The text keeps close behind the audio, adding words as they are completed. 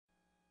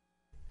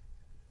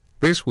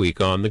This week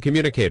on the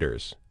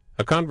Communicators,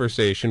 a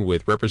conversation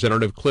with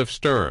Representative Cliff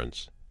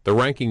Stearns, the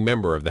ranking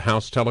member of the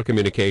House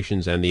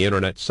Telecommunications and the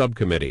Internet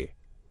Subcommittee.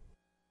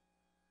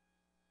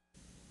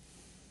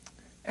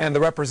 And the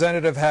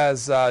representative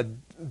has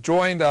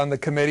joined on the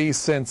committee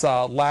since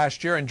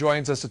last year and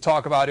joins us to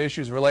talk about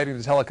issues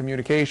relating to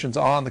telecommunications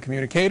on the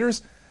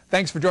Communicators.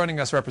 Thanks for joining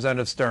us,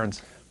 Representative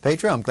Stearns.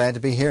 Pedro, I'm glad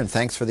to be here, and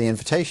thanks for the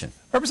invitation.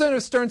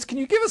 Representative Stearns, can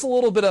you give us a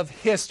little bit of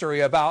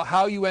history about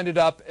how you ended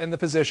up in the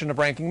position of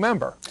ranking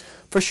member?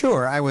 For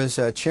sure. I was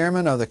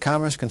chairman of the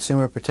Commerce,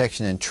 Consumer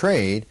Protection, and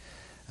Trade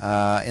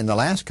in the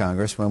last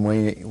Congress when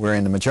we were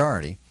in the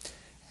majority.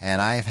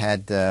 And I've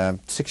had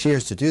 6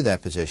 years to do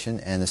that position,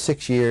 and the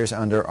 6 years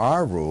under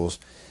our rules,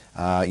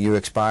 you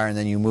expire and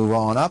then you move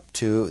on up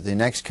to the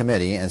next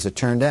committee. As it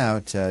turned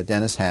out,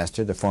 Dennis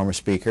Hastert, the former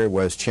speaker,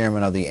 was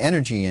chairman of the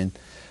Energy and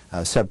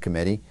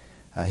Subcommittee.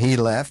 He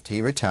left,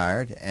 he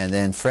retired, and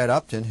then Fred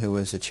Upton, who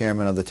was the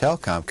chairman of the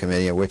Telecom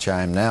Committee, of which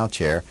I am now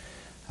chair,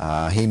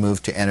 he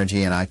moved to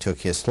Energy and I took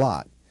his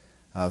slot.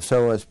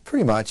 So it was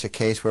pretty much a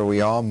case where we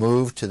all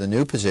moved to the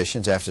new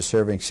positions after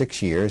serving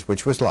 6 years,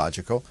 which was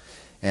logical,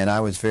 and I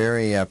was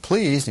very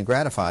pleased and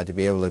gratified to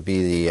be able to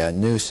be the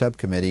new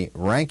subcommittee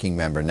ranking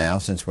member now,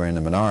 since we're in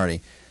the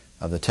minority,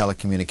 of the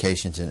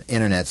Telecommunications and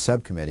Internet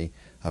Subcommittee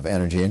of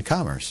Energy and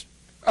Commerce.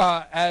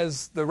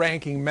 As the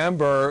ranking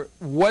member,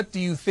 what do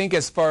you think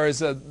as far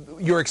as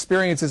your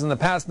experiences in the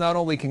past, not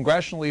only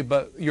congressionally,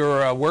 but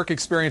your work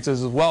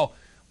experiences as well?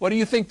 What do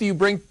you think do you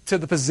bring to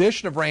the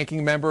position of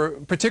ranking member,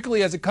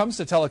 particularly as it comes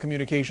to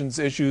telecommunications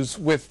issues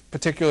with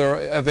particular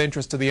of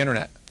interest to the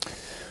Internet?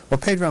 Well,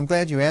 Pedro, I'm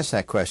glad you asked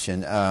that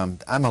question. I'm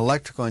an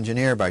electrical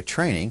engineer by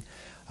training,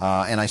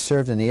 and I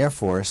served in the Air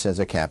Force as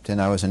a captain.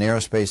 I was an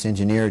aerospace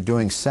engineer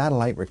doing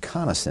satellite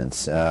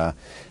reconnaissance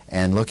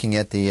and looking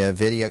at the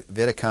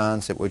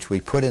vidicons at which we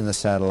put in the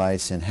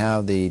satellites and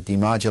how the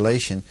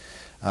demodulation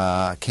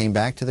came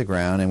back to the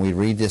ground, and we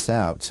read this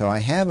out. So I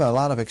have a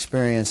lot of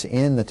experience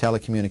in the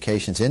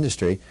telecommunications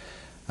industry.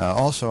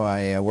 Also,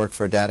 I work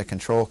for a data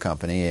control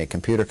company, a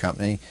computer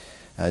company,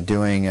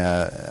 doing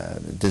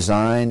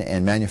design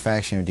and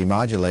manufacturing of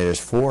demodulators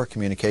for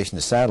communication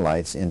to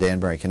satellites in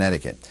Danbury,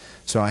 Connecticut.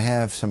 So I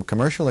have some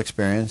commercial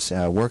experience,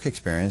 work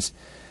experience,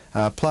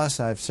 plus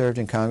I've served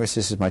in Congress.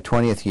 This is my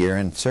 20th year,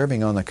 and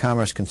serving on the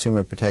Commerce,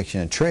 Consumer Protection,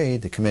 and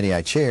Trade, the committee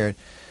I chaired,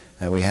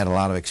 we had a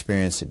lot of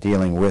experience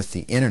dealing with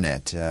the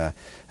Internet,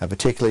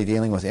 particularly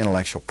dealing with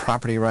intellectual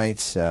property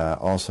rights,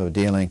 also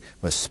dealing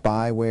with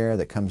spyware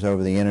that comes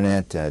over the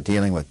Internet,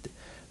 dealing with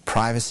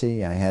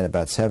privacy. I had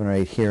about 7 or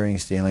 8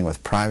 hearings dealing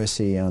with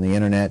privacy on the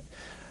Internet,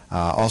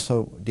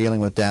 also dealing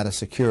with data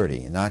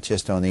security, not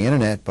just on the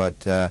Internet,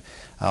 but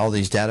all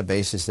these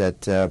databases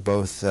that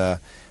both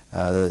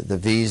the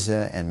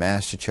Visa and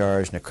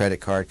MasterCharge and the credit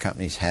card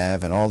companies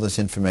have, and all this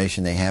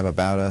information they have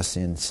about us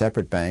in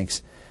separate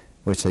banks,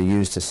 which they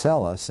use to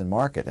sell us and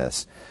market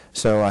us.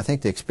 So I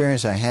think the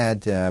experience I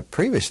had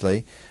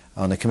previously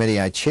on the committee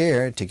I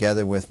chaired,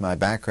 together with my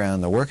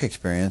background, the work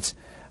experience,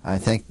 I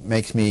think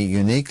makes me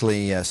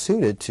uniquely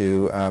suited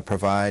to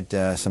provide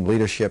some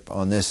leadership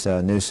on this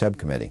new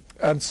subcommittee.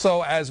 And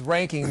so as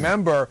ranking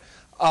member,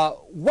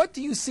 what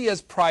do you see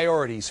as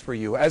priorities for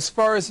you, as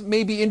far as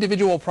maybe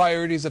individual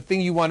priorities of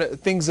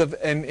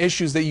and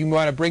issues that you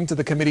want to bring to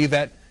the committee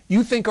that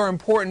you think are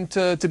important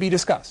to be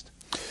discussed?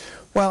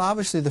 Well,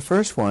 obviously the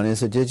first one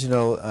is a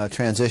digital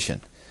transition.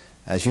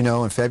 As you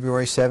know, on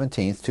February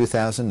 17th,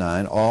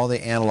 2009, all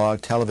the analog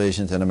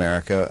televisions in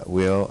America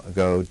will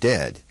go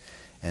dead,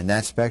 and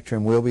that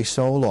spectrum will be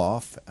sold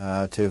off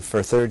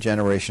for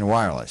third-generation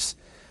wireless,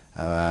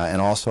 and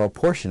also a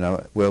portion of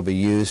it will be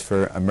used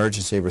for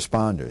emergency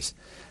responders.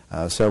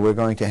 So we're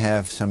going to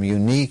have some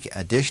unique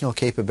additional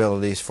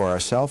capabilities for our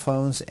cell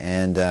phones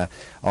and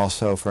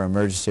also for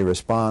emergency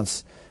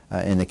response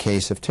in the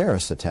case of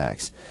terrorist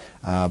attacks.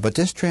 But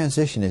this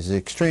transition is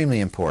extremely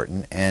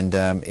important, and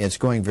it's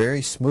going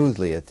very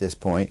smoothly at this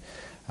point.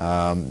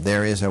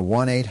 There is a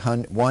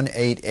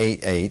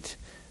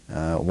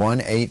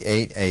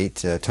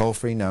 1-888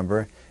 toll-free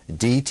number,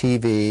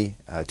 DTV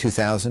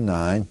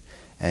 2009,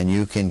 and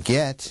you can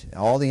get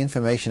all the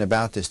information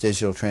about this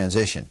digital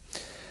transition.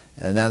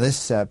 Now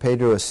this,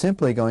 Pedro, is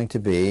simply going to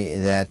be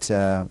that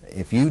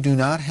if you do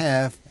not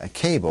have a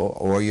cable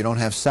or you don't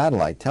have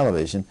satellite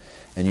television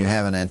and you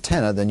have an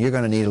antenna, then you're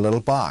going to need a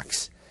little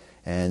box.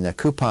 And the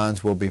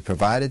coupons will be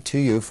provided to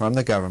you from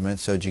the government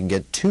so that you can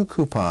get 2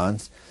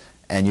 coupons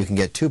and you can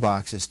get 2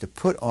 boxes to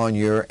put on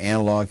your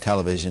analog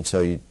television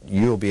so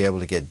you'll be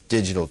able to get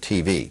digital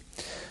TV.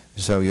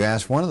 So you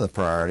asked, one of the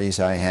priorities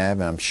I have,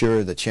 and I'm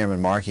sure that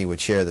Chairman Markey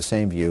would share the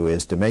same view,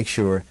 is to make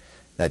sure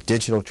that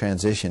digital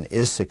transition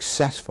is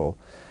successful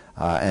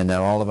and that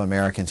all of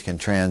Americans can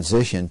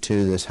transition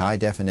to this high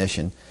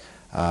definition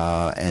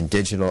and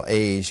digital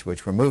age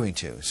which we're moving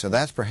to. So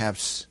that's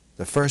perhaps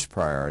the first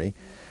priority.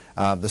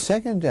 The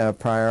second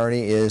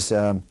priority is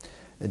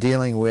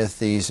dealing with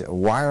these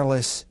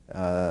wireless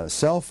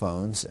cell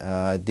phones,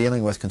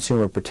 dealing with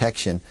consumer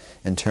protection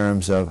in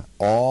terms of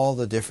all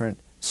the different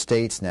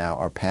states now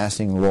are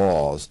passing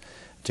laws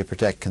to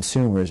protect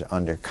consumers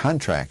under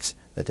contracts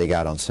that they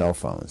got on cell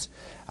phones.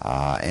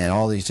 And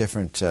all these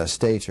different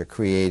states are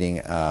creating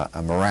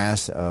a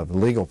morass of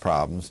legal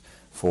problems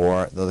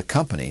for the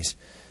companies.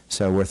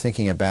 So we're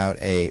thinking about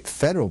a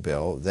federal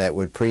bill that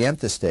would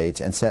preempt the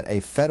states and set a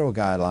federal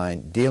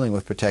guideline dealing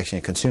with protection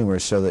of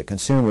consumers so that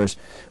consumers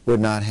would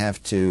not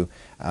have to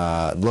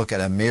look at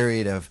a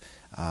myriad of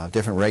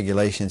different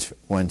regulations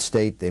when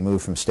they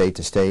move from state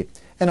to state.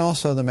 And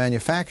also the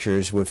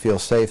manufacturers would feel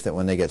safe that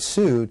when they get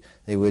sued,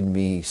 they wouldn't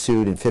be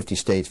sued in 50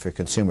 states for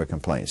consumer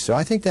complaints. So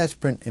I think that's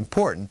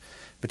important,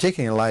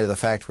 particularly in light of the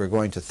fact we're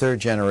going to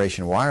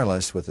third-generation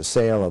wireless with the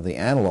sale of the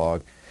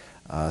analog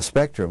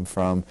spectrum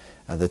from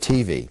the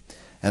TV.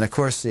 And of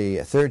course the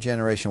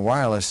third-generation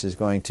wireless is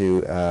going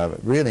to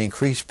really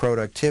increase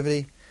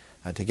productivity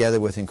together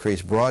with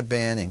increased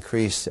broadband,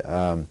 increased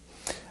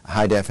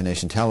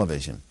high-definition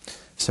television.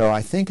 So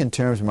I think in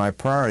terms of my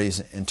priorities,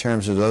 in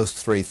terms of those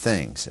three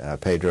things,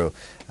 Pedro,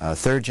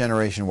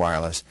 third-generation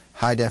wireless,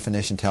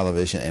 high-definition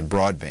television, and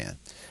broadband.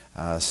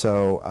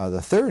 So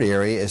the third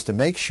area is to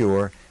make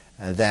sure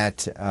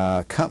that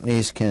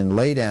companies can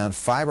lay down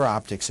fiber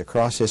optics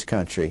across this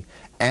country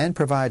and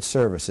provide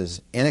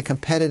services in a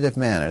competitive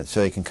manner so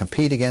they can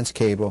compete against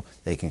cable,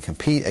 they can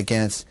compete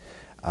against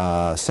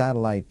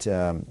satellite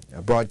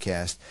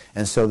broadcast,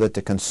 and so that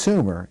the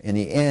consumer in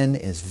the end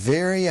is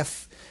very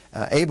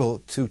able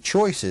to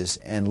choices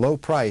and low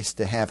price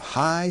to have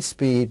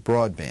high-speed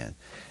broadband.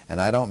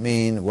 And I don't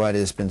mean what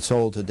has been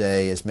sold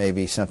today is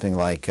maybe something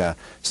like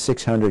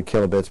 600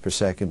 kilobits per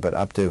second, but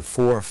up to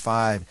 4 or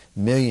 5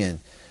 million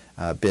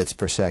bits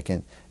per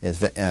second,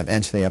 is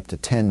eventually up to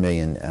 10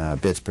 million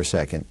bits per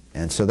second.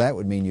 And so that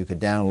would mean you could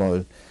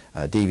download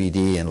a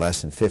DVD in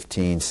less than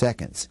 15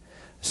 seconds.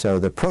 So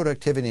the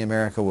productivity in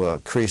America will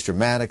increase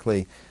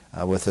dramatically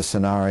with the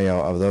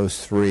scenario of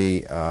those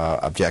three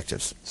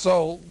objectives.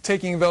 So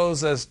taking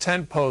those as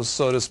tent posts,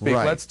 so to speak,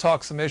 right. Let's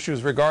talk some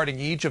issues regarding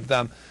each of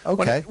them.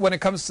 Okay. When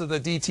it comes to the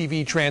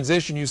DTV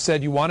transition, you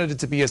said you wanted it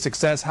to be a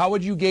success. How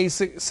would you gauge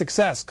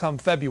success come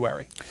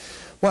February?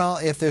 Well,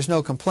 if there's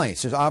no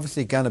complaints, there's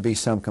obviously going to be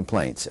some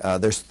complaints.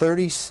 There's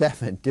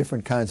 37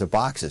 different kinds of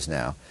boxes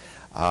now.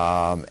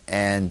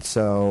 And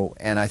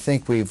I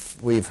think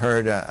we've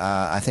heard,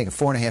 I think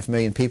 4.5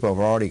 million people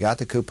have already got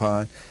the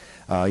coupon.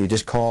 You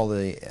just call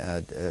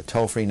the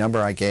toll-free number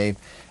I gave,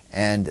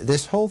 and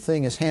this whole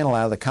thing is handled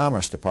out of the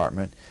Commerce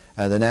Department.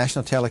 The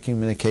National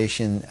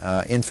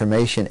Telecommunication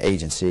Information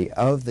Agency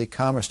of the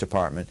Commerce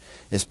Department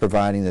is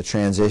providing the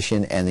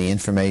transition and the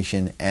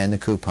information and the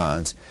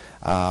coupons.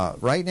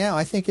 Right now,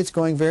 I think it's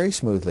going very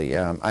smoothly.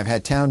 I've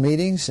had town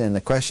meetings, and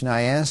the question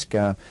I ask,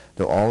 do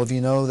all of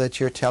you know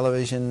that your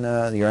television,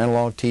 your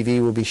analog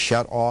TV will be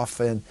shut off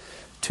in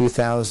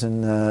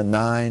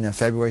 2009,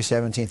 February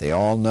 17th? They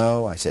all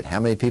know. I said, how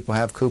many people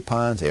have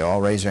coupons? They all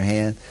raise their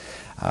hand.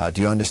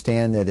 Do you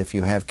understand that if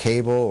you have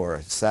cable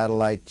or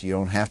satellite, you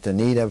don't have to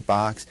need a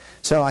box?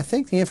 So I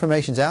think the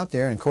information's out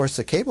there, and of course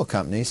the cable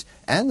companies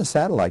and the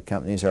satellite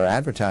companies are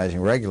advertising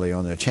regularly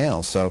on their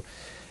channels. So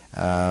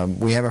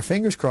we have our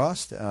fingers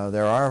crossed.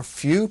 There are a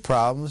few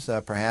problems,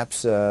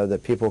 perhaps,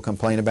 that people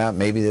complain about.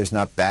 Maybe there's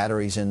not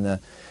batteries in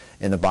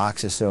the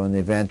boxes, so in the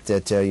event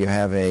that you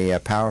have a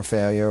power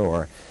failure,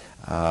 or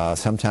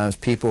sometimes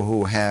people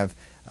who have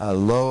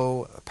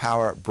low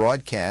power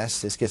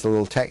broadcasts, this gets a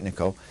little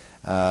technical,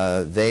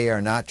 they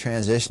are not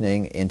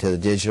transitioning into the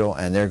digital,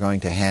 and they're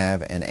going to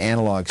have an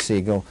analog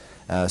signal,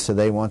 so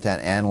they want that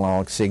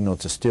analog signal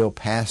to still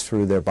pass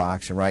through their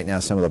box, and right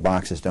now some of the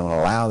boxes don't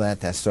allow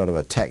that. That's sort of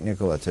a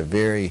technical, it's a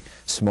very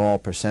small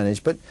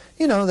percentage, but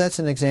you know, that's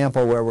an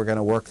example where we're going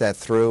to work that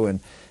through,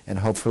 and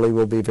hopefully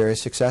we'll be very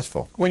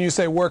successful. When you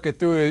say work it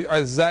through,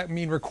 does that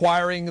mean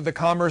requiring the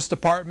Commerce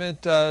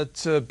Department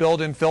to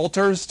build in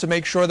filters to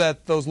make sure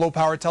that those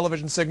low-power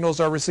television signals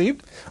are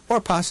received?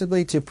 Or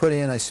possibly to put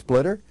in a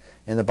splitter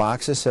in the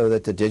boxes so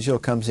that the digital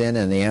comes in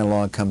and the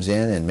analog comes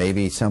in, and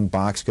maybe some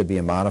box could be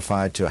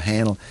modified to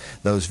handle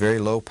those very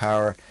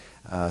low-power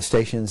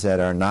stations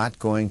that are not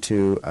going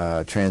to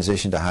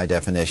transition to high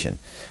definition.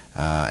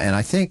 And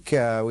I think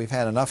we've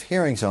had enough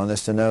hearings on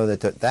this to know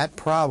that that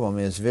problem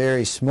is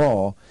very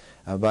small,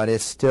 but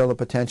it's still a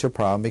potential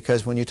problem,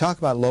 because when you talk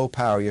about low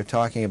power, you're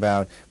talking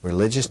about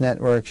religious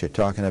networks, you're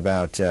talking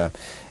about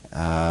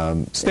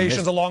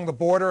stations along the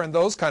border and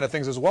those kind of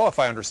things as well, if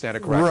I understand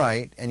it correctly.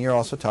 Right, and you're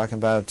also talking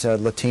about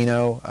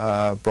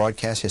Latino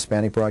broadcasts,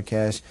 Hispanic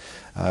broadcasts.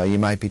 You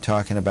might be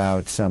talking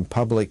about some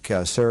public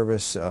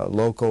service,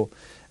 local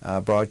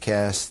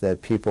broadcasts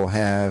that people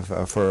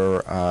have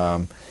for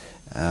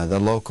the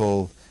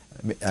local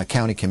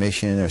county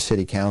commission or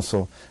city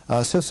council.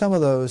 So some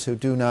of those who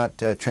do not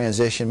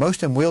transition, most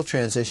of them will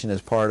transition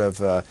as part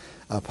of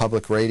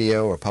public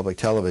radio or public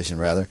television,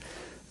 rather.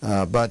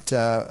 But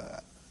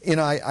you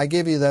know, I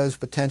give you those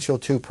potential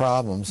two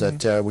problems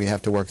that we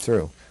have to work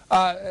through.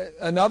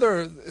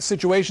 Another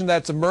situation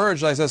that's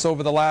emerged, I guess,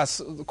 over the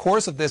last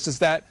course of this is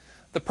that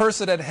the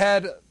person that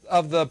had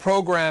of the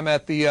program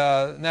at the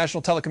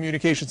National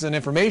Telecommunications and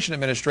Information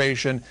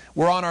Administration,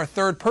 we're on our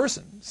third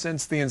person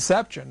since the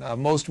inception.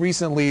 Most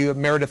recently,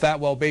 Meredith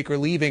Atwell Baker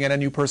leaving and a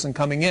new person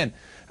coming in.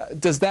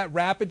 Does that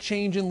rapid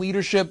change in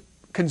leadership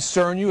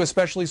concern you,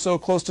 especially so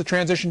close to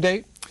transition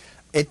date?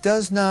 It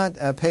does not,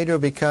 Pedro,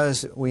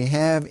 because we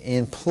have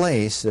in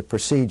place the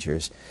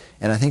procedures,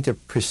 and I think the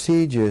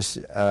procedures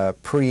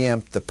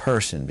preempt the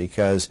person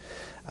because,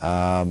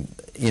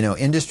 you know,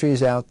 industry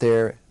is out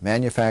there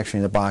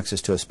manufacturing the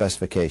boxes to a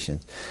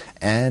specification,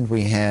 and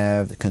we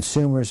have the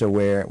consumers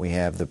aware, we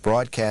have the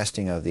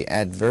broadcasting of the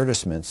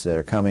advertisements that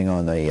are coming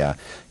on the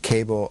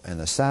cable and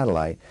the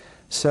satellite.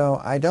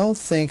 So I don't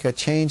think a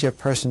change of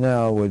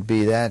personnel would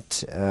be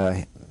that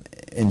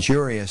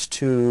injurious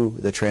to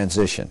the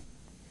transition.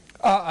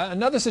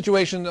 Another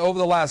situation over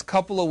the last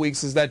couple of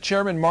weeks is that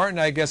Chairman Martin,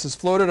 I guess, has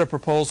floated a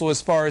proposal as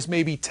far as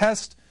maybe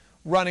test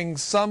running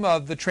some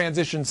of the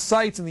transition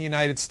sites in the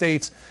United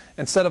States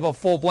instead of a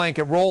full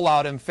blanket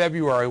rollout in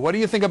February. What do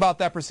you think about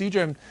that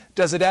procedure, and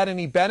does it add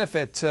any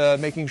benefit to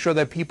making sure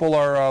that people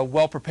are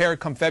well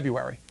prepared come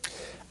February?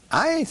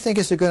 I think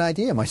it's a good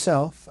idea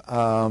myself.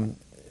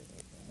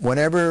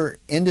 Whenever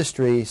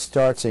industry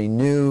starts a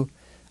new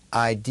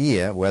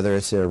idea, whether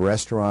it's a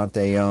restaurant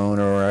they own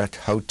or a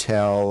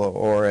hotel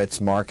or it's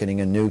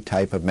marketing a new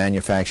type of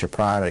manufactured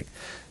product,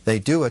 they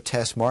do a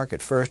test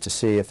market first to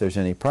see if there's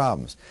any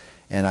problems.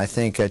 And I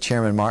think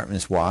Chairman Martin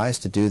is wise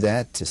to do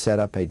that, to set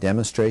up a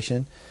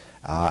demonstration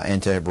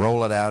and to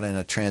roll it out in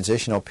a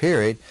transitional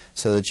period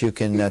so that you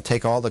can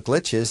take all the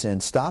glitches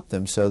and stop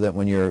them so that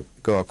when you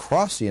go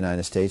across the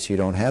United States you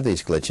don't have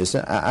these glitches.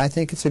 I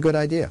think it's a good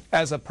idea.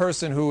 As a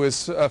person who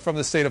is from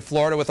the state of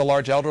Florida with a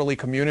large elderly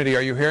community,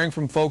 are you hearing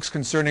from folks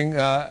concerning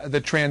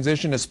the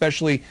transition,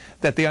 especially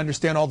that they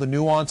understand all the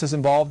nuances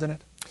involved in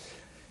it?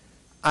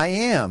 I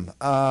am.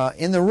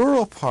 In the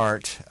rural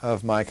part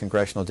of my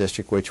congressional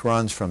district, which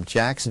runs from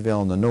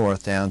Jacksonville in the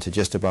north down to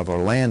just above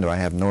Orlando, I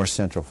have north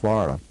central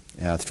Florida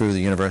through the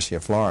University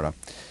of Florida.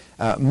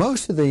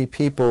 Most of the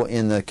people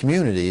in the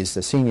communities,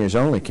 the seniors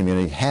only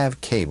community,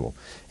 have cable,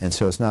 and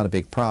so it's not a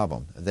big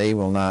problem. They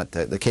will not,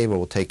 the cable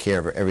will take care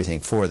of everything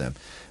for them.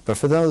 But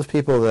for those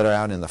people that are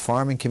out in the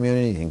farming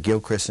community, in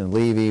Gilchrist and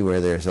Levy, where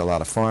there's a lot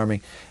of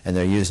farming, and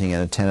they're using an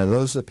antenna,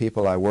 those are the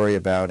people I worry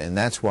about, and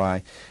that's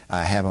why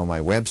I have on my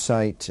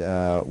website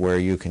where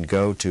you can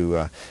go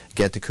to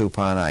get the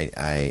coupon.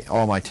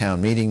 All my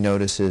town meeting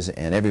notices,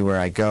 and everywhere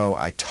I go,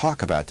 I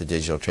talk about the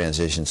digital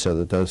transition so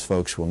that those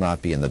folks will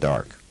not be in the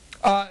dark.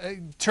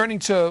 Turning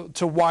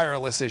to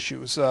wireless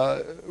issues,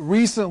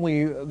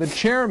 recently the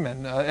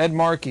chairman, Ed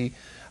Markey,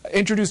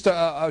 introduced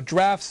a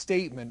draft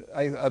statement,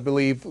 I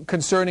believe,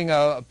 concerning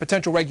a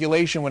potential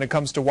regulation when it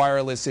comes to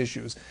wireless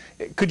issues.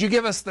 Could you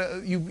give us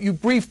you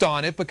briefed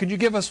on it, but could you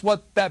give us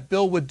what that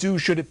bill would do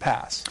should it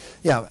pass?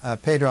 Yeah,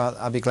 Pedro,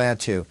 I'll be glad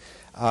to.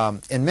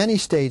 In many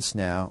states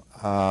now,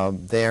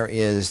 there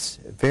is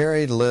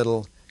very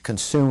little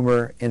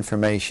consumer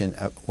information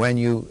when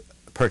you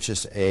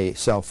purchase a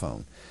cell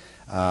phone.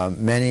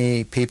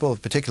 Many people,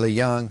 particularly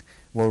young,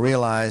 will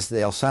realize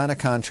they'll sign a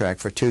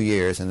contract for 2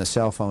 years and the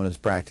cell phone is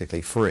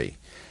practically free.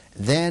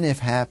 Then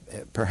if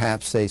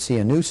perhaps they see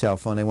a new cell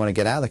phone, they want to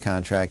get out of the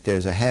contract,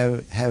 there's a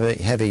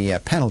heavy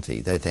penalty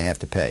that they have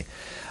to pay.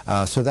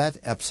 So that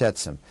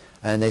upsets them.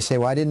 And they say,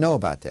 well, I didn't know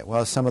about that.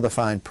 Well, it's some of the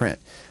fine print.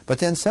 But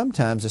then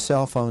sometimes the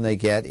cell phone they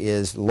get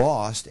is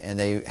lost and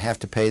they have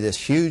to pay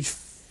this huge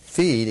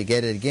fee to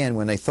get it again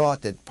when they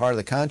thought that part of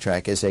the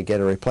contract is they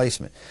get a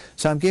replacement.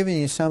 So I'm giving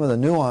you some of the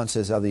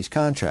nuances of these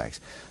contracts.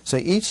 So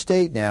each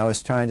state now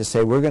is trying to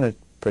say we're going to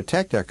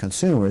protect our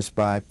consumers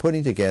by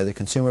putting together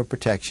consumer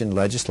protection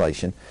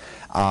legislation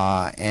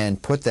and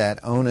put that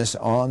onus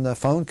on the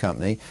phone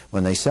company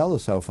when they sell the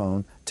cell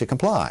phone to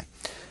comply.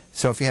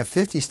 So if you have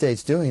 50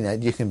 states doing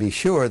that, you can be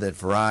sure that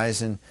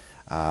Verizon,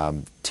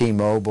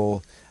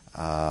 T-Mobile,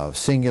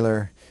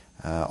 Singular,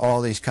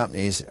 all these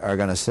companies are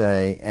going to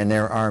say, and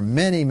there are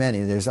many,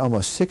 there's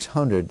almost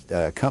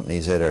 600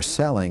 companies that are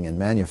selling and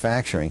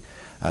manufacturing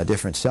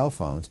different cell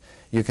phones.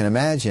 You can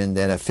imagine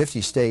that if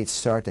 50 states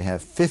start to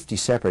have 50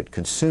 separate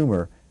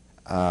consumer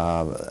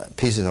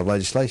pieces of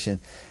legislation,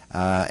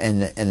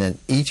 and then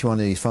each one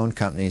of these phone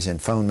companies and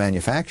phone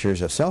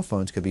manufacturers of cell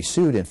phones could be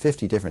sued in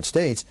 50 different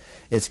states,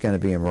 it's going to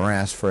be a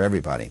morass for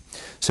everybody.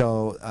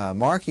 So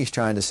Markey's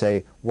trying to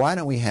say, why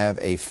don't we have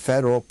a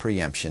federal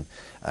preemption,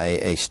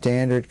 a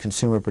standard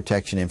consumer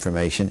protection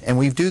information, and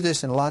we do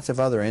this in lots of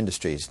other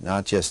industries,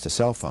 not just the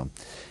cell phone.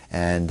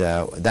 And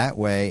that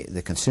way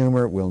the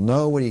consumer will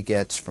know what he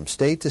gets from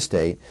state to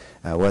state,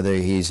 whether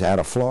he's out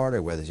of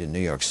Florida, whether he's in New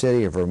York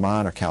City or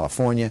Vermont or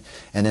California.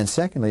 And then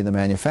secondly, the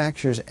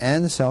manufacturers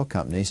and the cell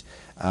companies,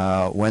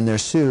 when they're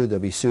sued, they'll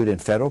be sued in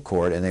federal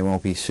court and they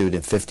won't be sued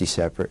in 50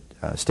 separate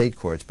state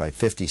courts by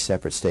 50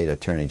 separate state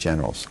attorney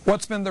generals.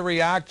 What's been the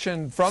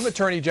reaction from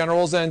attorney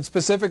generals, and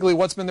specifically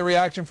what's been the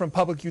reaction from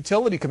public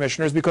utility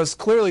commissioners? Because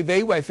clearly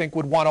they, I think,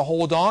 would want to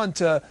hold on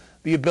to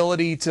the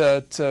ability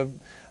to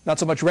not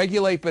so much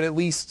regulate, but at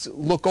least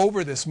look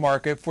over this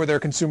market for their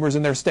consumers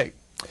in their state.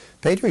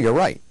 Pedro, you're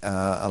right.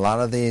 A lot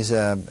of these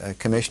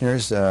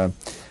commissioners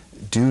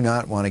do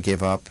not want to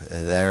give up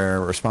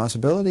their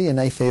responsibility, and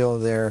they feel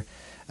their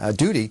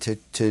duty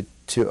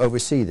to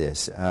oversee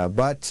this.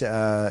 But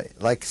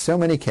like so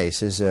many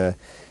cases,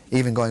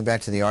 even going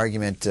back to the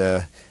argument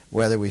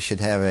whether we should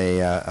have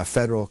a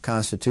federal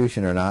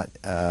constitution or not,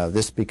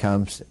 this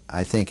becomes,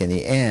 I think, in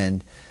the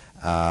end,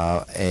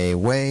 a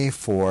way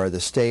for the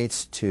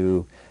states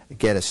to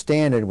get a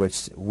standard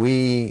which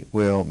we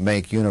will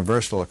make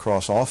universal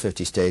across all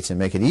 50 states and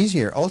make it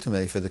easier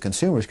ultimately for the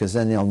consumers, because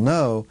then they'll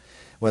know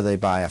whether they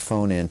buy a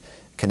phone in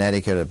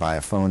Connecticut or buy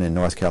a phone in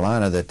North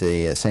Carolina that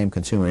the same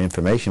consumer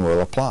information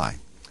will apply.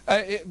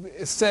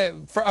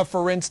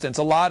 For instance,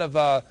 a lot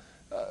of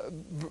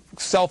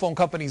cell phone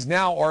companies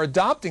now are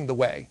adopting the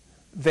way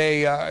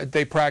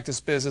they practice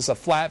business, a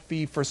flat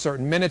fee for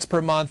certain minutes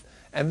per month,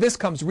 and this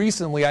comes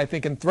recently, I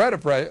think, in threat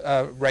of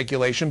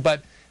regulation.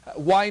 But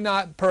why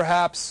not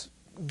perhaps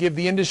give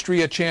the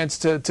industry a chance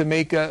to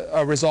make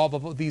a resolve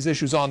of these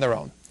issues on their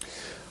own?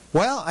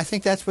 Well, I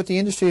think that's what the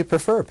industry would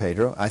prefer,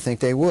 Pedro. I think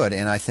they would,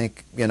 and I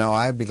think, you know,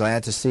 I'd be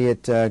glad to see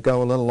it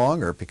go a little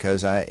longer,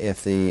 because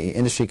if the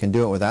industry can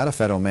do it without a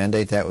federal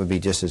mandate, that would be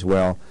just as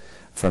well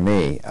for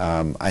me.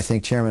 I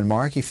think Chairman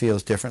Markey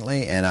feels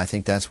differently, and I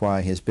think that's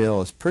why his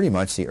bill is pretty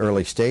much the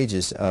early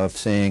stages of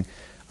saying,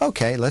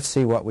 okay, let's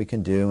see what we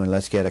can do, and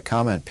let's get a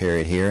comment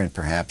period here, and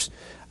perhaps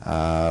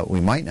we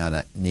might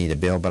not need a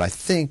bill. But I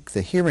think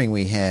the hearing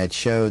we had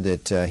showed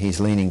that he's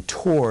leaning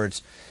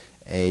towards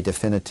a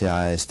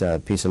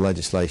definitized piece of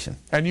legislation.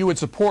 And you would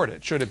support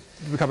it, should it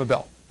become a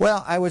bill?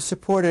 Well, I would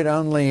support it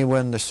only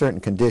when there's certain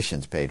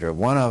conditions, Pedro.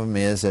 One of them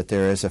is that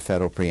there is a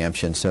federal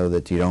preemption so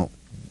that you're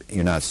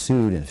not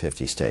sued in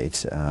 50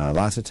 states.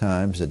 Lots of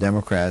times the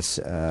Democrats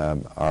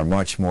are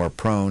much more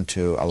prone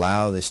to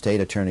allow the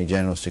state attorney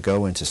generals to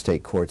go into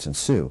state courts and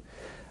sue.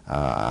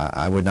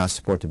 I would not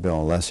support the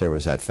bill unless there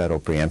was that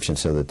federal preemption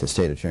so that the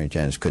state attorney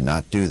generals could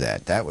not do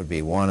that. That would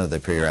be one of the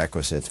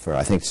prerequisites for,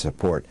 I think,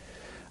 support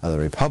of the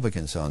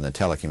Republicans on the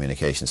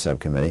Telecommunications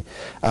Subcommittee.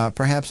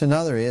 Perhaps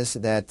another is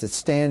that the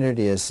standard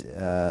is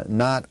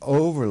not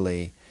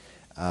overly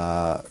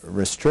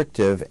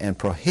restrictive and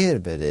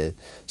prohibitive,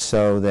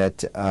 so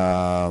that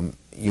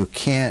you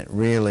can't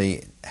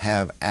really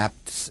have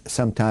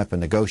some type of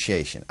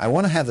negotiation. I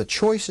want to have the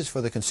choices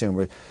for the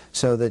consumer,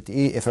 so that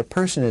if a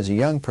person is a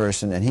young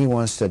person and he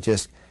wants to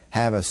just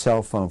have a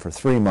cell phone for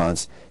 3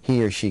 months,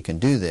 he or she can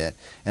do that.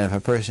 And if a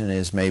person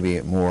is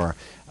maybe more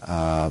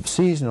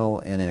seasonal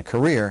and in a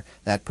career,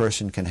 that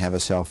person can have a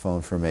cell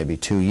phone for maybe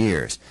 2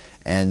 years.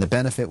 And the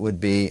benefit would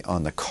be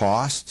on the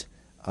cost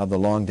of the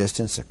long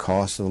distance, the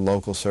cost of the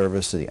local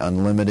service, the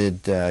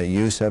unlimited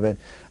use of it,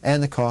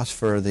 and the cost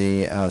for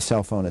the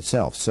cell phone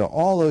itself. So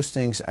all those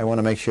things, I want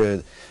to make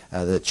sure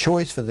the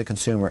choice for the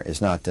consumer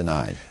is not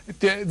denied.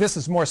 This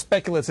is more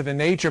speculative in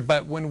nature,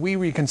 but when we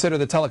reconsider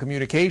the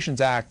Telecommunications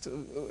Act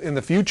in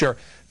the future,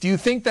 do you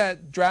think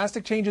that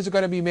drastic changes are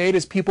going to be made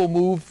as people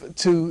move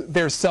to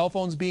their cell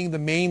phones being the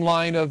main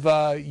line of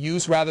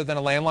use rather than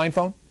a landline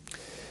phone?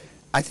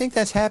 I think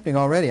that's happening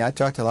already. I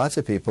talk to lots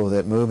of people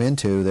that move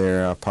into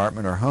their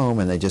apartment or home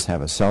and they just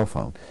have a cell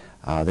phone.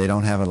 They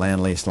don't have a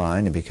land lease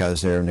line, and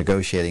because they're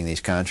negotiating these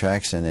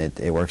contracts, and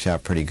it works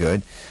out pretty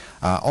good.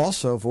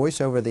 Also,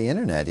 voice over the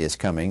internet is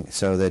coming,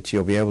 so that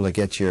you'll be able to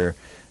get your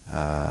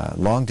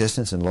long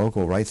distance and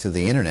local right through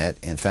the internet.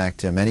 In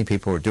fact, many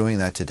people are doing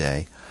that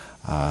today.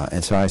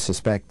 And so I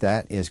suspect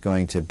that is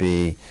going to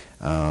be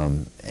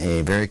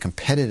a very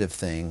competitive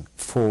thing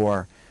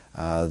for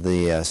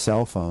the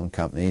cell phone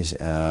companies,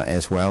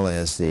 as well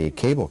as the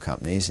cable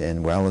companies,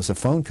 and well as the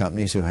phone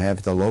companies who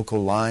have the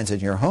local lines in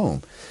your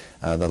home,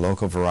 the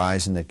local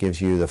Verizon that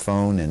gives you the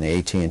phone, and the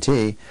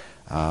AT&T.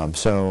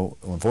 So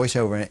voice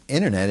over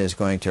internet is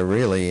going to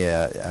really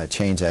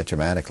change that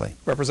dramatically.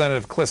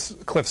 Representative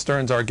Cliff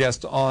Stearns, our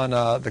guest on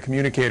the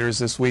Communicators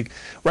this week.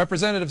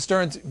 Representative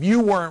Stearns, you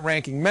weren't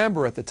ranking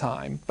member at the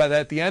time, but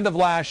at the end of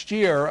last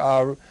year,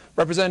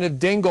 Representative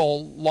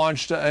Dingell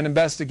launched an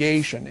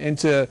investigation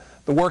into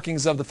the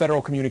workings of the Federal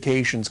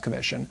Communications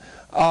Commission.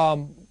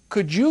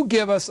 Could you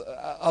give us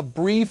a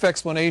brief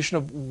explanation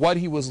of what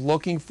he was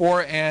looking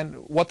for and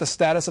what the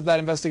status of that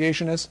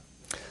investigation is?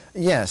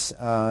 Yes,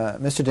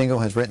 Mr.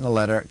 Dingell has written a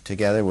letter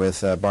together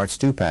with Bart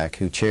Stupak,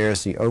 who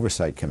chairs the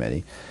Oversight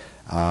Committee,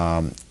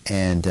 and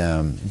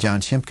John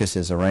Shimkus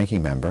is a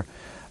ranking member.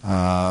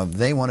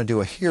 They want to do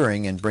a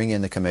hearing and bring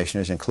in the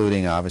commissioners,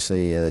 including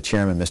obviously the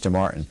chairman, Mr.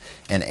 Martin,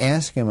 and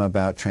ask him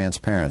about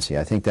transparency.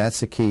 I think that's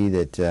the key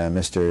that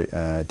Mr.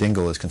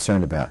 Dingell is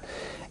concerned about.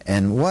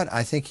 And what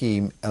I think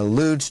he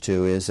alludes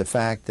to is the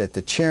fact that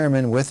the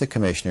chairman with the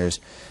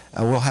commissioners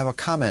will have a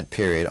comment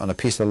period on a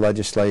piece of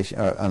legislation,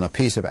 on a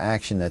piece of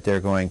action that they're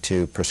going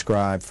to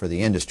prescribe for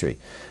the industry.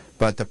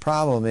 But the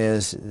problem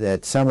is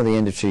that some of the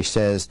industry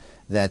says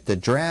that the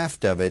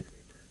draft of it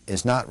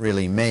is not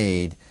really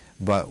made,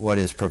 but what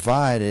is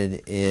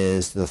provided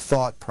is the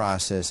thought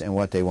process and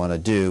what they want to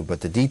do,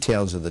 but the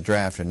details of the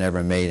draft are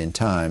never made in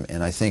time.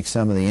 And I think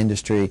some of the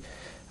industry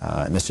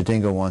Mr.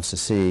 Dingell wants to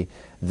see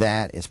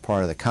that as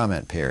part of the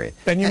comment period.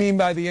 And you mean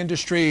by the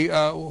industry,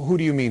 who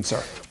do you mean,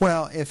 sir?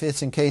 Well, if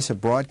it's in case of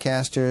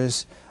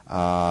broadcasters,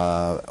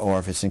 or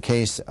if it's in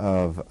case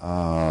of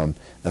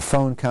the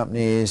phone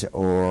companies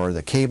or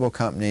the cable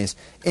companies,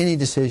 any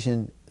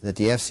decision that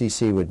the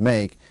FCC would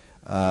make,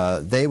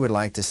 they would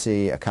like to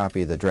see a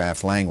copy of the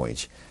draft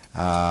language.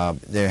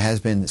 There has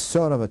been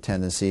sort of a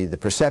tendency, the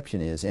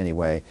perception is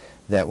anyway,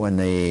 that when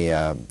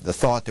the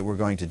thought that we're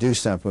going to do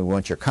something, we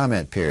want your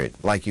comment period,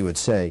 like you would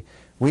say,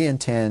 we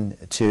intend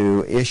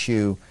to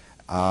issue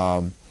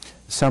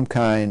some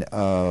kind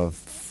of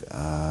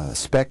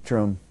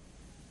spectrum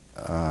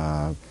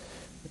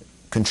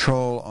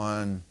control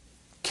on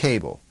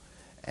cable,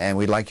 and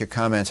we'd like your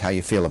comments how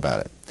you feel about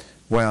it.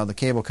 Well, the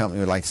cable company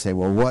would like to say,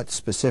 well, what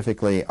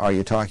specifically are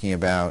you talking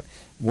about?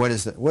 What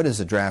is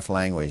the draft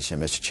language?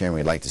 And Mr. Chairman,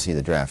 we'd like to see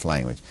the draft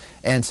language.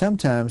 And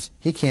sometimes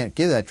he can't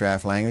give that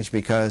draft language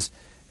because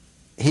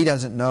he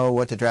doesn't know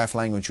what the draft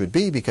language would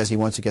be, because he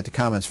wants to get the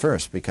comments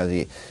first, because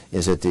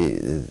is it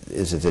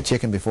the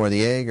chicken before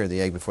the egg or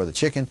the egg before the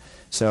chicken?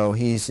 So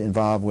he's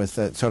involved with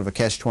sort of a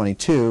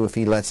catch-22. If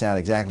he lets out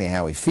exactly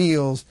how he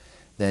feels,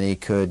 then he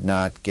could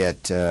not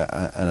get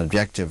an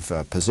objective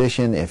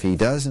position. If he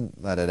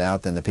doesn't let it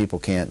out, then the people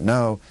can't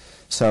know.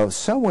 So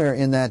somewhere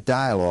in that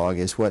dialogue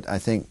is what I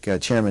think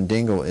Chairman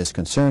Dingell is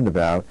concerned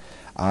about.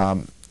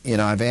 You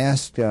know, I've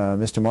asked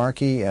Mr.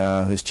 Markey,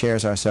 who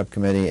chairs our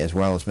subcommittee, as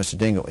well as Mr.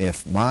 Dingell,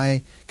 if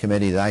my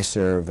committee that I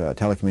serve,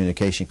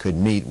 Telecommunications, could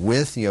meet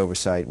with the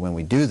oversight when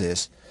we do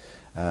this,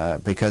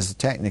 because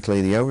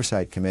technically the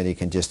oversight committee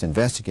can just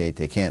investigate,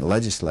 they can't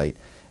legislate,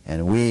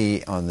 and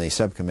we on the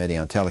subcommittee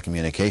on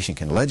telecommunication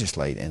can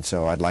legislate, and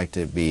so I'd like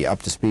to be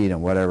up to speed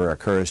on whatever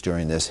occurs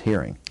during this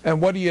hearing.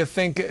 And what do you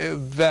think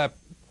that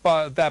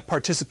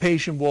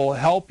participation will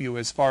help you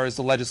as far as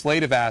the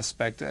legislative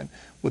aspect? And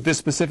would this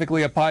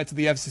specifically apply to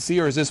the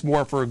FCC, or is this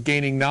more for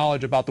gaining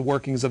knowledge about the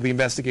workings of the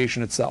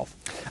investigation itself?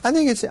 I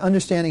think it's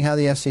understanding how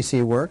the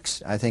FCC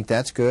works. I think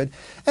that's good.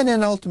 And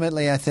then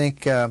ultimately I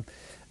think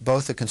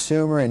both the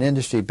consumer and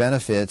industry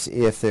benefits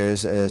if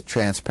there's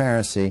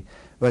transparency,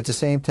 but at the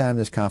same time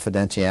there's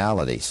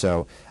confidentiality.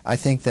 So I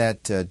think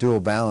that dual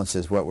balance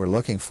is what we're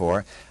looking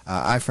for.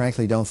 I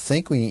frankly don't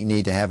think we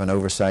need to have an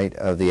oversight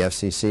of the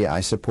FCC. I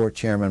support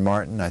Chairman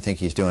Martin. I think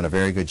he's doing a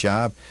very good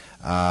job.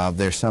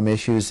 There's some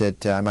issues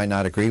that I might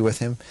not agree with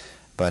him,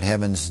 but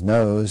heavens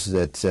knows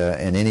that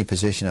in any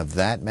position of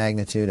that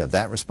magnitude, of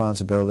that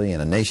responsibility,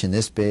 in a nation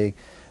this big,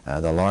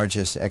 the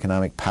largest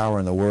economic power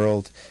in the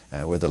world,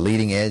 we're the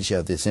leading edge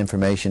of this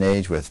information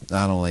age with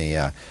not only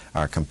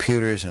our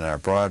computers and our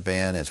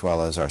broadband as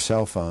well as our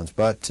cell phones,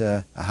 but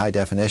a high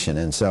definition.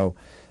 And so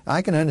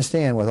I can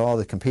understand with all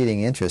the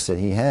competing interests that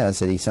he has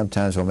that he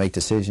sometimes will make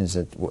decisions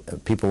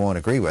that people won't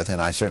agree with,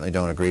 and I certainly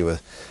don't agree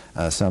with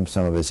some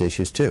of his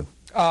issues too.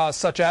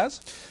 Such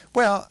as?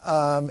 Well,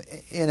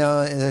 you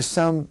know, there's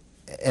some,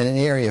 in an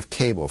area of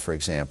cable, for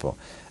example,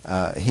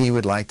 he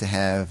would like to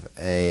have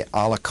a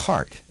la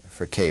carte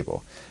for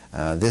cable.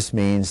 This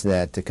means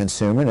that the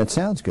consumer, and it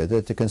sounds good,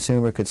 that the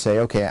consumer could say,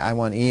 okay, I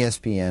want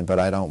ESPN, but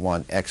I don't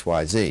want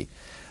XYZ.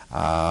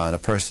 And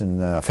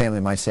a family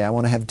might say, I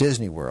want to have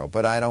Disney World,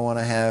 but I don't want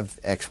to have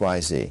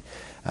XYZ.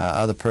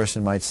 Other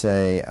person might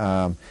say,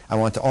 I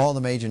want all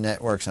the major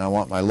networks and I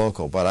want my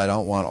local, but I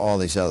don't want all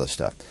these other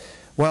stuff.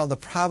 Well, the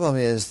problem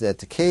is that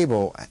the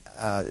cable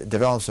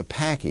develops a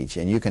package,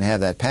 and you can have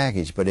that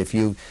package, but if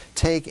you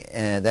take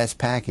that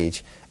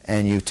package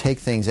and you take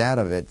things out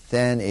of it,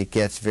 then it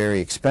gets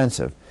very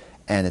expensive.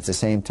 And at the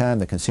same time,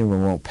 the consumer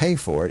won't pay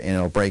for it, and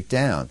it'll break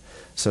down.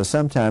 So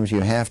sometimes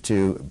you have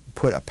to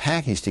put a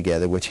package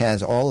together which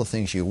has all the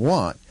things you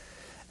want,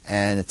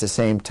 and at the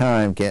same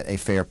time get a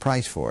fair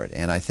price for it.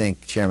 And I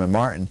think Chairman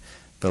Martin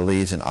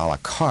believes in a la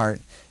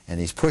carte, and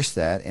he's pushed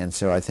that, and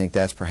so I think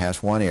that's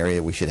perhaps one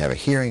area we should have a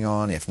hearing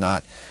on, if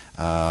not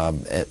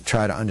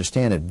try to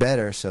understand it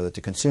better so that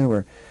the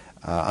consumer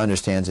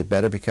understands it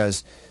better,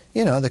 because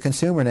you know, the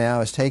consumer now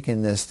has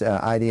taken this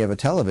idea of a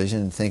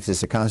television and thinks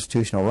it's a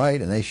constitutional right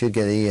and they should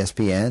get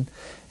ESPN.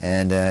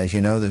 And as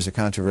you know, there's a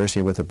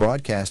controversy with the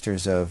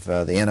broadcasters of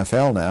the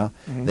NFL now.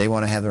 Mm-hmm. They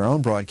want to have their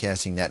own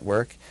broadcasting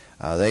network.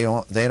 They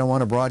don't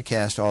want to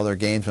broadcast all their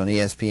games on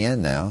ESPN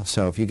now.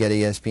 So if you get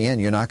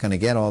ESPN, you're not going to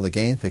get all the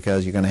games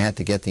because you're going to have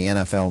to get the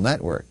NFL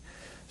network.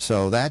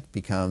 So that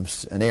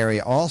becomes an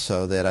area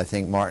also that I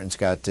think Martin's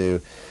got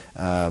to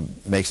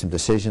make some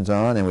decisions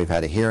on, and we've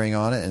had a hearing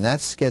on it, and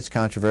that gets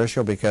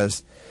controversial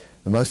because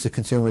most of the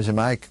consumers in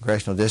my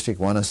congressional district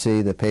want to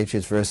see the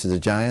Patriots versus the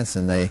Giants,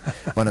 and they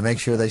want to make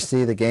sure they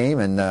see the game,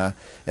 and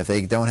if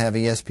they don't have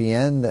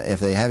ESPN, if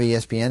they have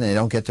ESPN and they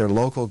don't get their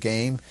local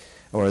game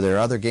or their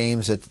other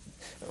games that,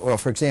 well,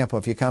 for example,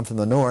 if you come from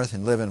the north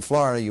and live in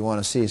Florida, you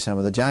want to see some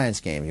of the Giants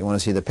games. You want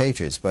to see the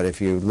Patriots. But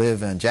if you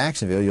live in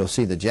Jacksonville, you'll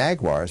see the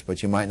Jaguars,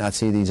 but you might not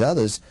see these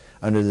others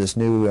under this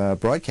new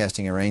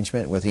broadcasting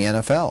arrangement with the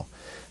NFL.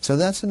 So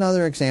that's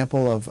another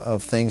example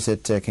of things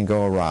that can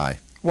go awry.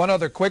 One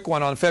other quick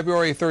one. On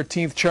February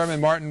 13th,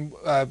 Chairman Martin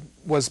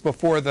was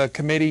before the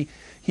committee.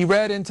 he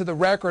read into the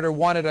record, or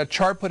wanted a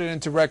chart put it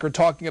into record,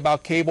 talking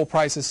about cable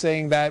prices,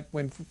 saying that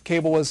when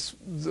cable was,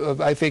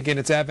 I think in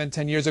its advent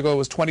 10 years ago, it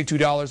was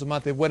 $22 a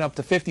month. It went up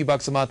to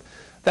 $50 a month.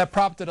 That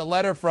prompted a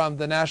letter from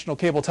the National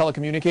Cable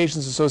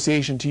Telecommunications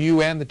Association to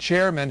you and the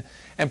chairman.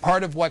 And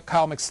part of what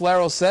Kyle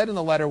McSlero said in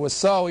the letter was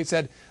he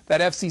said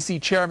that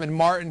FCC Chairman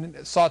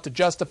Martin sought to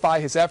justify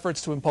his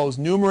efforts to impose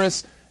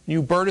numerous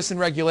new burdensome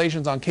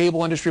regulations on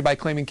cable industry by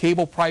claiming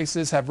cable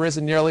prices have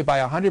risen nearly by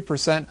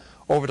 100%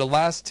 over the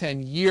last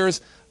 10 years.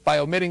 By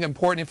omitting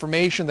important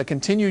information, the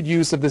continued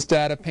use of this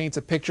data paints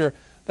a picture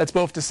that's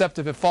both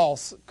deceptive and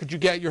false. Could you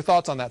get your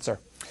thoughts on that, sir?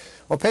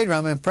 Well, Pedro,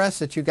 I'm impressed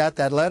that you got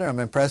that letter. I'm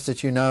impressed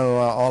that you know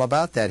all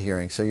about that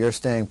hearing, so you're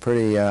staying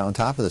pretty on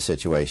top of the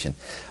situation.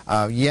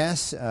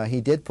 Yes,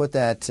 he did put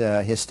that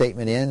his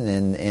statement in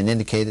and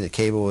indicated that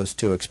cable was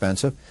too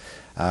expensive,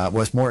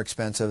 was more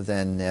expensive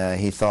than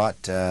he thought,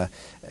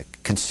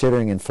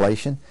 considering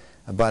inflation.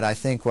 But I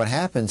think what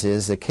happens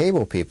is the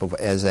cable people,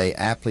 as they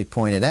aptly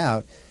pointed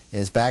out,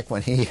 is back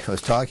when he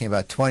was talking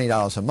about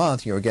 $20 a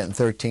month, you were getting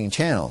 13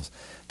 channels.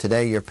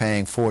 Today you're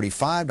paying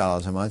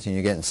 $45 a month and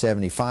you're getting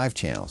 75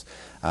 channels.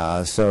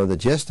 So the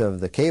gist of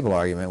the cable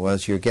argument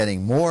was you're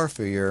getting more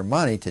for your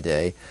money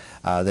today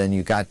than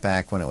you got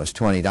back when it was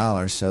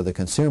 $20. So the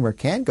consumer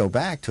can go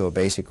back to a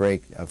basic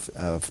rate of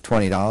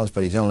 $20,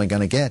 but he's only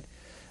going to get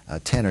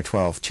 10 or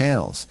 12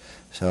 channels.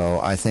 So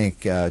I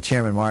think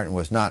Chairman Martin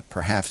was not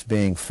perhaps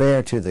being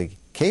fair to the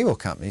cable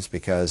companies,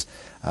 because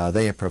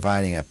they are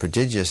providing a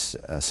prodigious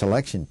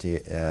selection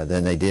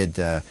than they did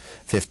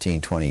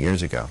 15, 20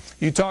 years ago.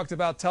 You talked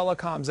about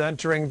telecoms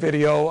entering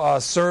video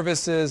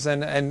services,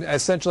 and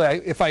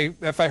essentially, if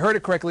I heard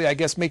it correctly, I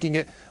guess making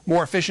it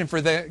more efficient for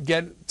them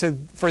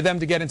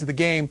to get into the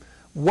game.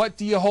 What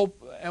do you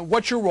hope, and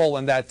what's your role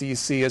in that, do you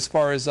see, as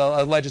far as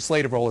a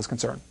legislative role is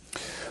concerned?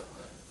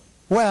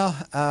 Well,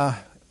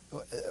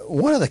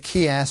 one of the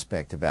key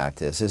aspects about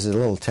this is a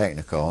little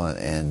technical,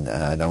 and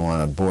I don't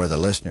want to bore the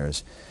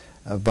listeners,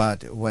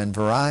 but when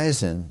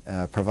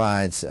Verizon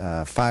provides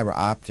fiber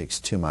optics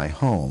to my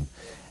home,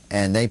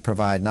 and they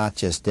provide not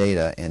just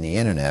data and the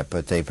internet,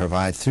 but they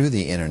provide through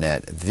the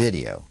internet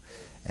video,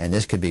 and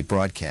this could be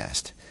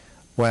broadcast.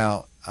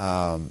 Well,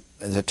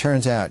 as it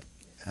turns out,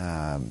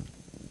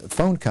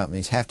 phone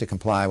companies have to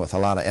comply with a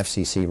lot of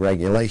FCC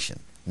regulation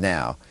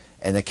now,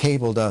 and the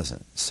cable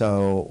doesn't.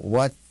 So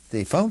what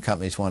the phone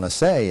companies want to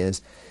say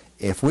is,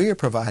 if we are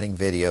providing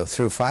video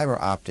through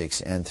fiber optics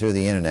and through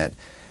the internet,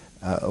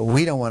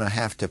 we don't want to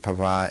have to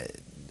provide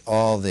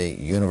all the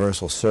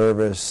universal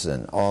service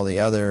and all the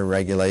other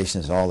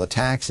regulations, all the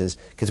taxes,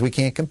 because we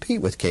can't compete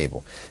with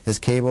cable. Because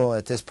cable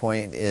at this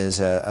point is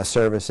a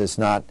service that's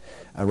not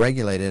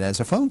regulated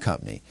as a phone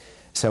company.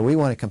 So we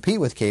want to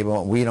compete with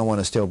cable, and we don't want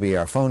to still be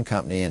our phone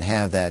company and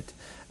have that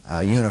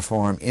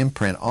uniform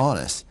imprint on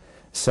us.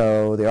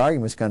 So the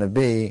argument is going to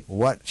be,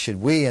 what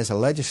should we as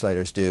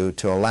legislators do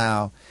to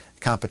allow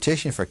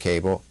competition for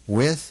cable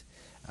with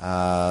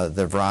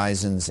the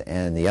Verizons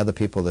and the other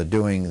people that are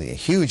doing the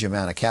huge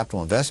amount of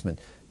capital investment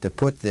to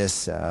put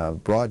this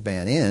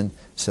broadband in,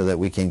 so that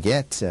we can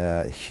get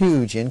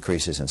huge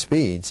increases in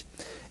speeds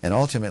and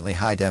ultimately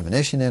high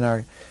definition in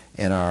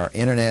our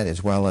internet,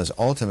 as well as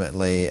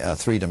ultimately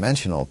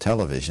three-dimensional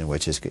television,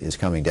 which is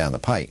coming down the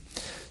pike.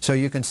 So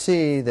you can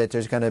see that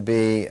there's going to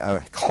be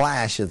a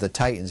clash of the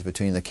titans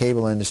between the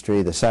cable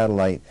industry, the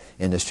satellite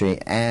industry,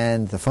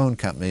 and the phone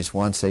companies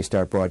once they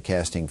start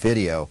broadcasting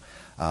video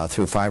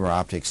through fiber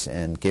optics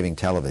and giving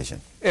television.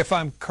 If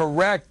I'm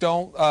correct,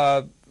 don't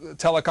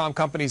telecom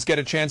companies get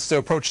a chance to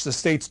approach the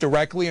states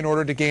directly in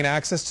order to gain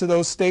access to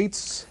those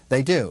states?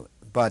 They do,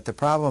 but the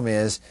problem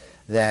is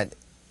that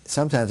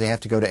sometimes they have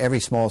to go to every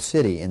small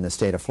city in the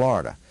state of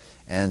Florida,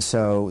 and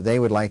so they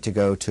would like to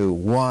go to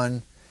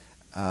one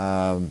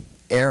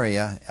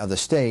area of the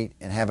state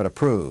and have it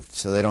approved,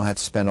 so they don't have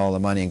to spend all the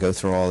money and go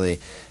through all the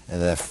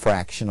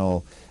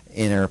fractional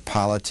inner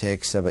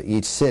politics of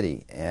each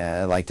city,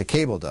 like the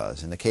cable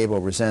does. And the cable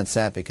resents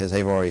that because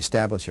they've already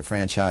established a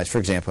franchise, for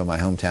example, in my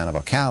hometown of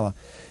Ocala,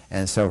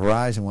 and so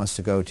Verizon wants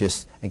to go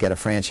just and get a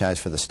franchise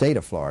for the state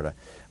of Florida,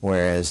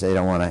 whereas they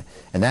don't want to,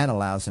 and that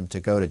allows them to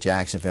go to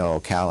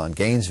Jacksonville, Ocala, and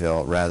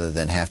Gainesville rather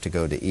than have to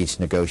go to each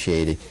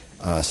negotiated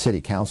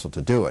city council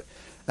to do it.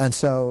 And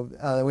so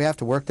we have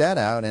to work that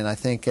out, and I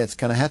think it's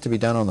going to have to be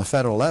done on the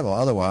federal level.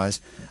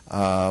 Otherwise,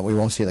 we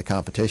won't see the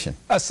competition.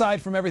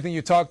 Aside from everything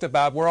you talked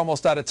about, we're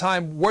almost out of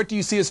time. What do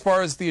you see as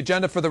far as the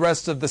agenda for the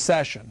rest of the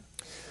session?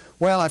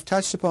 Well, I've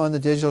touched upon the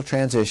digital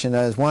transition.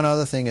 One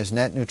other thing is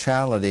net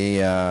neutrality.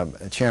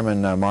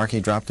 Chairman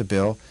Markey dropped a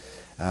bill,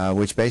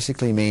 which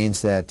basically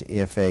means that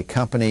if a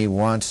company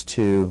wants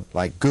to,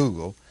 like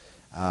Google,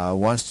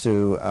 wants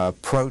to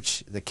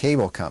approach the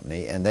cable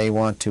company and they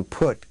want to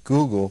put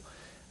Google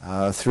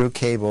through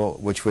cable,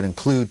 which would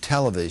include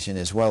television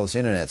as well as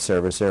internet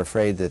service, they're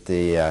afraid that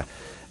the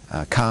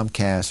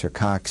Comcast or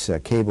Cox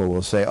cable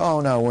will say, oh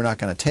no, we're not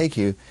going to take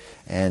you,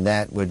 and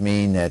that would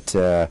mean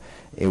that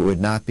it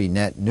would not be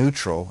net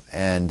neutral,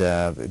 and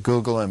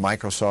Google and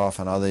Microsoft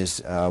and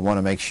others want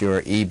to make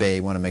sure,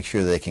 eBay want to make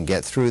sure they can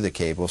get through the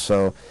cable.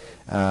 So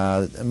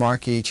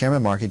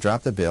Chairman Markey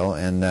dropped the bill,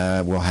 and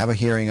we'll have a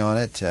hearing on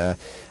it.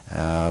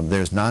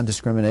 There's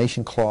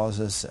non-discrimination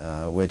clauses,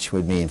 which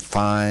would mean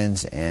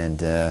fines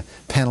and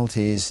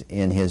penalties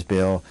in his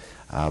bill,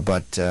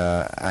 but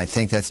I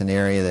think that's an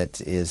area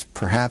that is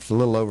perhaps a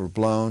little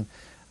overblown.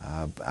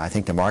 I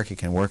think the market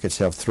can work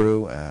itself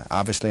through.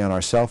 Obviously on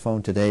our cell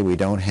phone today we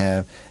don't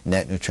have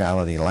net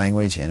neutrality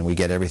language, and we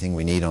get everything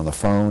we need on the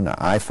phone.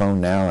 iPhone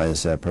now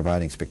is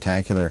providing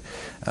spectacular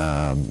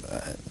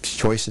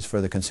choices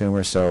for the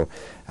consumer, so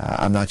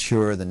I'm not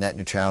sure the net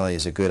neutrality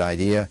is a good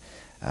idea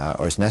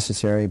or is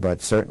necessary,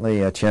 but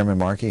certainly Chairman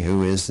Markey,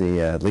 who is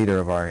the leader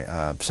of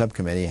our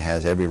subcommittee,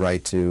 has every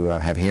right to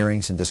have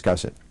hearings and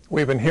discuss it.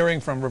 We've been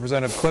hearing from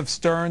Representative Cliff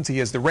Stearns. He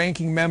is the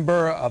ranking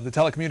member of the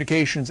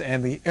Telecommunications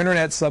and the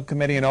Internet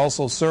Subcommittee and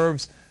also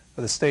serves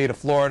for the state of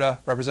Florida.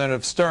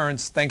 Representative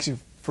Stearns, thanks you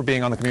for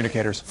being on the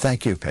Communicators.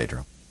 Thank you,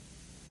 Pedro.